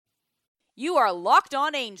You are Locked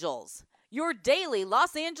On Angels, your daily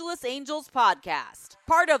Los Angeles Angels podcast.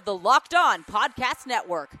 Part of the Locked On Podcast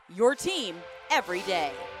Network, your team every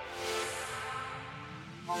day.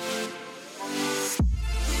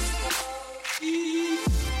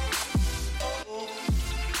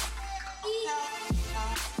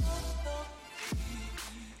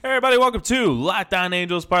 Hey everybody, welcome to Locked On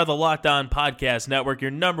Angels, part of the Locked On Podcast Network, your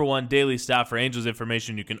number one daily stop for Angels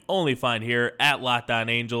information you can only find here at Locked On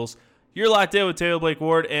Angels. You're locked in with Taylor Blake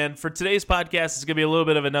Ward, and for today's podcast, it's going to be a little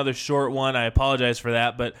bit of another short one. I apologize for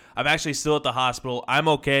that, but I'm actually still at the hospital. I'm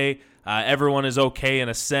okay. Everyone is okay in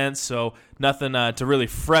a sense, so nothing to really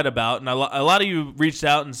fret about. And a lot of you reached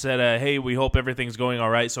out and said, hey, we hope everything's going all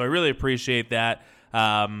right, so I really appreciate that.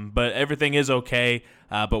 But everything is okay,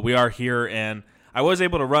 but we are here, and I was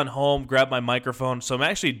able to run home, grab my microphone, so I'm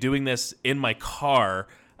actually doing this in my car.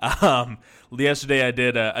 Yesterday I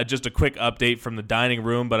did just a quick update from the dining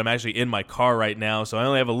room, but I'm actually in my car right now, so I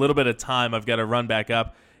only have a little bit of time. I've got to run back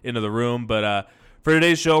up into the room, but for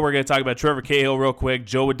today's show, we're going to talk about Trevor Cahill real quick,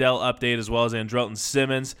 Jo Adell update, as well as Andrelton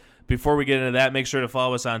Simmons. Before we get into that, make sure to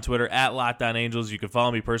follow us on Twitter at Locked On Angels. You can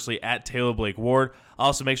follow me personally at Taylor Blake Ward.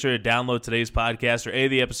 Also, make sure to download today's podcast or any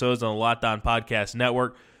of the episodes on the Locked On Podcast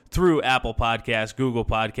Network through Apple Podcasts, Google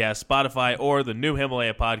Podcasts, Spotify, or the new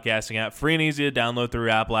Himalaya podcasting app. Free and easy to download through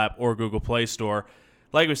Apple app or Google Play Store.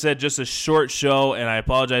 Like we said, just a short show, and I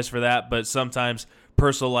apologize for that, but sometimes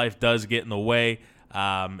personal life does get in the way,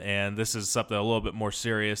 and this is something a little bit more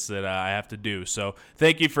serious that I have to do. So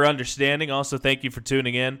thank you for understanding. Also, thank you for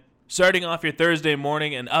tuning in. Starting off your Thursday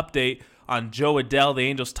morning, an update on Jo Adell, the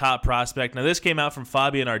Angels' top prospect. Now, this came out from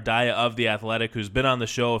Fabian Ardaya of The Athletic, who's been on the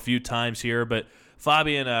show a few times here, but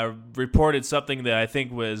Fabian reported something that I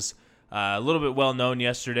think was a little bit well known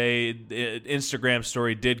yesterday. Instagram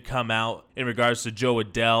story did come out in regards to Jo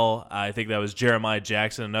Adell. I think that was Jeremiah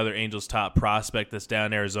Jackson, another Angels top prospect that's down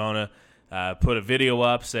in Arizona, put a video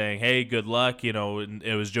up saying, hey, good luck. You know,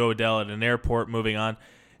 it was Jo Adell at an airport moving on.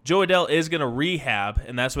 Jo Adell is going to rehab,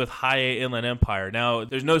 and that's with High A Inland Empire. Now,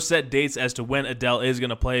 there's no set dates as to when Adell is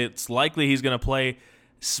going to play. It's likely he's going to play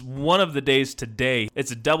one of the days today.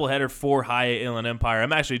 It's a doubleheader for High A Inland Empire.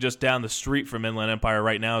 I'm actually just down the street from Inland Empire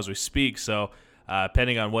right now as we speak, so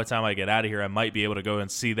depending on what time I get out of here, I might be able to go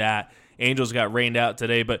and see that. Angels got rained out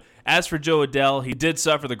today, but as for Jo Adell, he did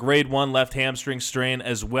suffer the grade 1 left hamstring strain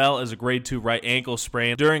as well as a grade 2 right ankle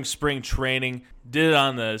sprain during spring training. Did it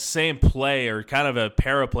on the same play, or kind of a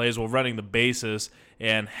pair of plays while running the bases,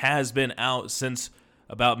 and has been out since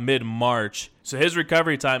about mid-March. So his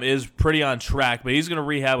recovery time is pretty on track, but he's going to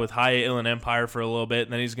rehab with High A Inland Empire for a little bit,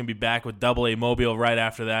 and then he's going to be back with Double A Mobile right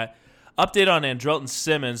after that. Update on Andrelton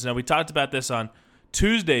Simmons. Now, we talked about this on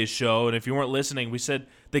Tuesday's show, and if you weren't listening, we said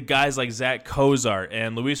that guys like Zach Cozart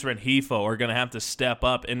and Luis Rengifo are going to have to step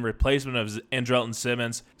up in replacement of Andrelton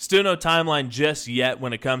Simmons. Still no timeline just yet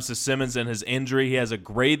when it comes to Simmons and his injury. He has a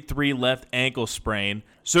grade 3 left ankle sprain.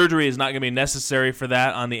 Surgery is not going to be necessary for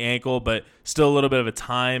that on the ankle, but still a little bit of a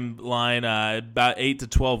timeline. About 8 to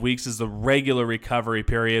 12 weeks is the regular recovery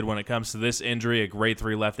period when it comes to this injury, a grade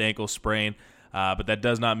 3 left ankle sprain. But that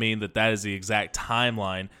does not mean that is the exact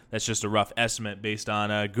timeline. That's just a rough estimate based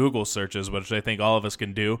on Google searches, which I think all of us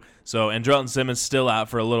can do. So Andrelton Simmons still out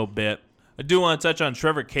for a little bit. I do want to touch on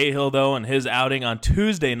Trevor Cahill, though, and his outing on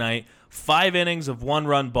Tuesday night. 5 innings of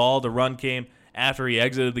 1-run ball. The run came after he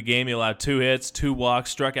exited the game. He allowed 2 hits, 2 walks,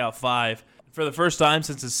 struck out 5. For the first time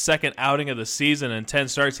since his second outing of the season in 10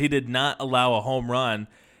 starts, he did not allow a home run.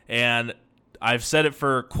 And I've said it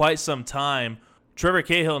for quite some time, Trevor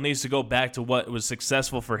Cahill needs to go back to what was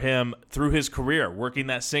successful for him through his career, working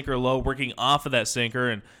that sinker low, working off of that sinker,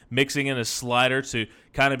 and mixing in a slider to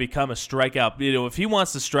kind of become a strikeout. You know, if he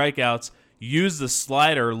wants the strikeouts, use the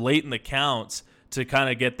slider late in the counts to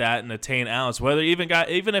kind of get that and attain outs.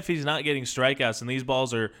 Even if he's not getting strikeouts and these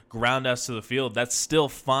balls are ground outs to the field, that's still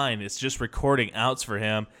fine. It's just recording outs for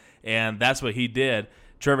him, and that's what he did.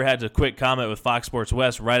 Trevor had a quick comment with Fox Sports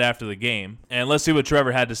West right after the game, and let's see what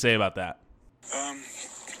Trevor had to say about that.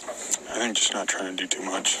 I think just not trying to do too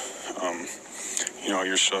much.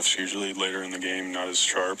 Your stuff's usually later in the game, not as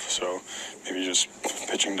sharp, so maybe just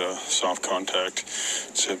pitching to soft contact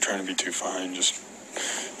instead of trying to be too fine, just,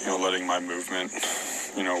 letting my movement,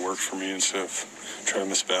 work for me instead of trying to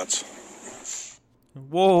miss bats.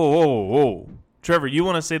 Whoa. Trevor, you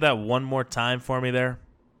want to say that one more time for me there?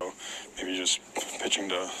 So maybe just pitching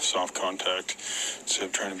to soft contact instead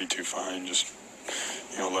of trying to be too fine, just,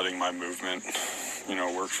 letting my movement,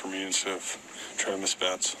 work for me instead of trying to miss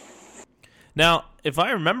bats. Now, if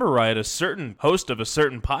I remember right, a certain host of a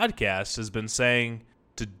certain podcast has been saying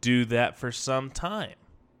to do that for some time.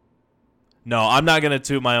 No, I'm not going to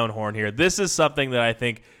toot my own horn here. This is something that I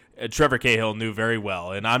think Trevor Cahill knew very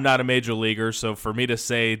well, and I'm not a major leaguer, so for me to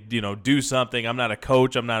say, do something, I'm not a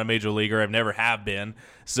coach, I'm not a major leaguer, I've never have been.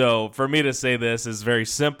 So for me to say this is very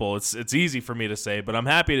simple. It's easy for me to say, but I'm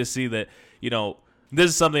happy to see that, this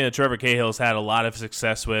is something that Trevor Cahill's had a lot of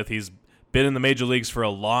success with. He's been in the major leagues for a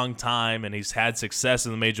long time, and he's had success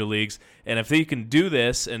in the major leagues. And if he can do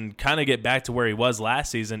this and kind of get back to where he was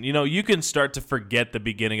last season, you can start to forget the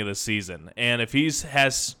beginning of the season. And if he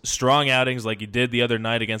has strong outings like he did the other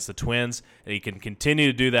night against the Twins, and he can continue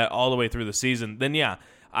to do that all the way through the season, then yeah,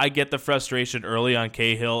 I get the frustration early on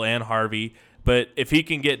Cahill and Harvey. But if he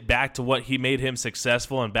can get back to what he made him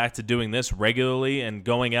successful and back to doing this regularly and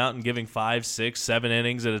going out and giving 5, 6, 7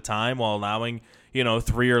 innings at a time while allowing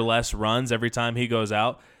 3 or less runs every time he goes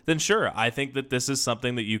out, then sure, I think that this is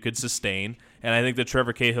something that you could sustain, and I think that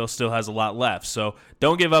Trevor Cahill still has a lot left, so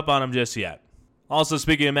don't give up on him just yet. Also,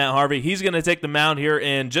 speaking of Matt Harvey, he's going to take the mound here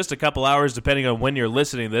in just a couple hours, depending on when you're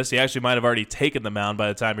listening to this. He actually might have already taken the mound by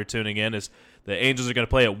the time you're tuning in, as the Angels are going to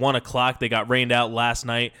play at 1 o'clock. They got rained out last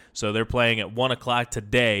night, so they're playing at 1 o'clock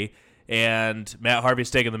today. And Matt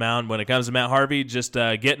Harvey's taking the mound. When it comes to Matt Harvey, just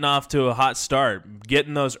getting off to a hot start,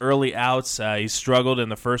 getting those early outs. He struggled in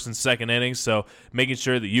the first and second innings, so making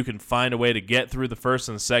sure that you can find a way to get through the first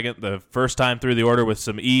and second, the first time through the order with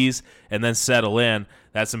some ease, and then settle in.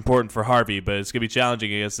 That's important for Harvey, but it's going to be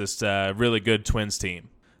challenging against this really good Twins team.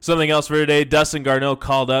 Something else for today, Dustin Garneau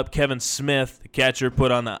called up. Kevin Smith, the catcher,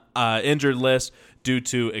 put on the injured list due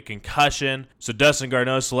to a concussion. So Dustin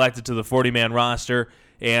Garneau selected to the 40-man roster,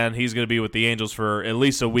 and he's going to be with the Angels for at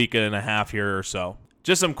least a week and a half here or so.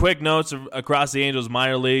 Just some quick notes across the Angels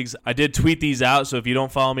minor leagues. I did tweet these out, so if you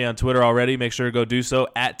don't follow me on Twitter already, make sure to go do so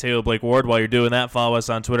at Taylor Blake Ward. While you're doing that, follow us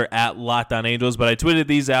on Twitter at LockedOnAngels. But I tweeted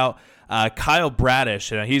these out. Kyle Bradish,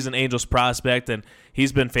 he's an Angels prospect, and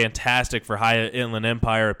he's been fantastic for High Inland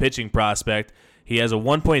Empire, a pitching prospect. He has a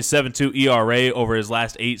 1.72 ERA over his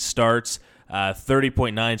last 8 starts,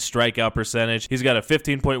 30.9 strikeout percentage. He's got a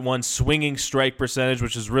 15.1 swinging strike percentage,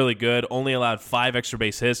 which is really good. Only allowed 5 extra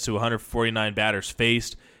base hits to 149 batters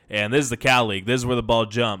faced. And this is the Cal League. This is where the ball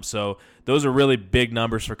jumps. So those are really big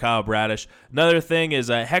numbers for Kyle Bradish. Another thing is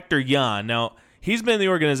Hector Yan. Now, he's been in the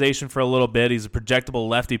organization for a little bit. He's a projectable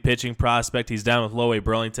lefty pitching prospect. He's down with Low A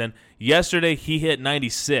Burlington. Yesterday, he hit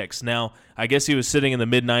 96. Now, I guess he was sitting in the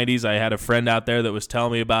mid-90s. I had a friend out there that was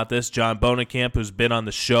telling me about this, John Bonenkamp, who's been on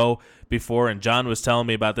the show before, and John was telling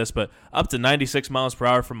me about this, but up to 96 miles per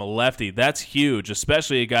hour from a lefty, that's huge,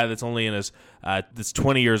 especially a guy that's only in his that's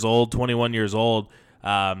 20 years old, 21 years old.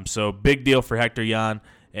 So big deal for Hector Yan,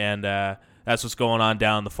 and that's what's going on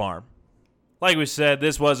down the farm. Like we said,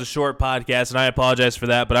 this was a short podcast, and I apologize for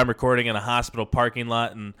that, but I'm recording in a hospital parking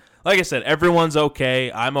lot, and like I said, everyone's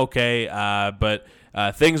okay. I'm okay, but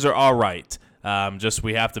things are all right. Just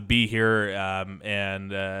we have to be here,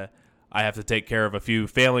 and I have to take care of a few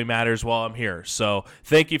family matters while I'm here. So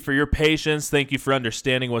thank you for your patience. Thank you for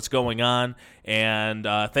understanding what's going on, and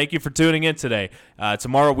thank you for tuning in today.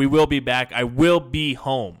 Tomorrow we will be back. I will be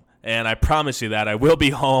home. And I promise you that I will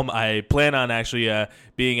be home. I plan on actually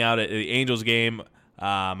being out at the Angels game.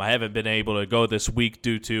 I haven't been able to go this week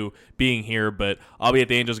due to being here, but I'll be at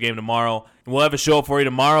the Angels game tomorrow. And we'll have a show for you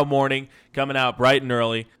tomorrow morning, coming out bright and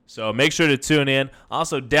early. So make sure to tune in.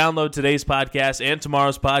 Also, download today's podcast and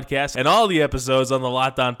tomorrow's podcast and all the episodes on the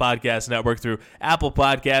Locked On Podcast Network through Apple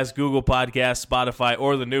Podcasts, Google Podcasts, Spotify,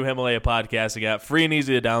 or the new Himalaya podcasting app. Free and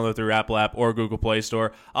easy to download through Apple app or Google Play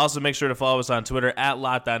Store. Also, make sure to follow us on Twitter at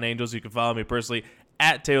LockedOnAngels. You can follow me personally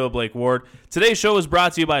at Taylor Blake Ward. Today's show is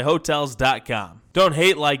brought to you by Hotels.com. Don't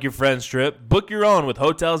hate like your friend's trip. Book your own with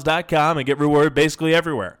Hotels.com and get rewarded basically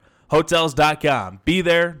everywhere. Hotels.com. Be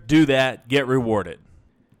there, do that, get rewarded.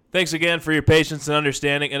 Thanks again for your patience and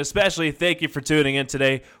understanding, and especially thank you for tuning in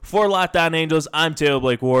today. For Locked On Angels, I'm Taylor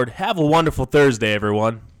Blake Ward. Have a wonderful Thursday,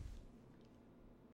 everyone.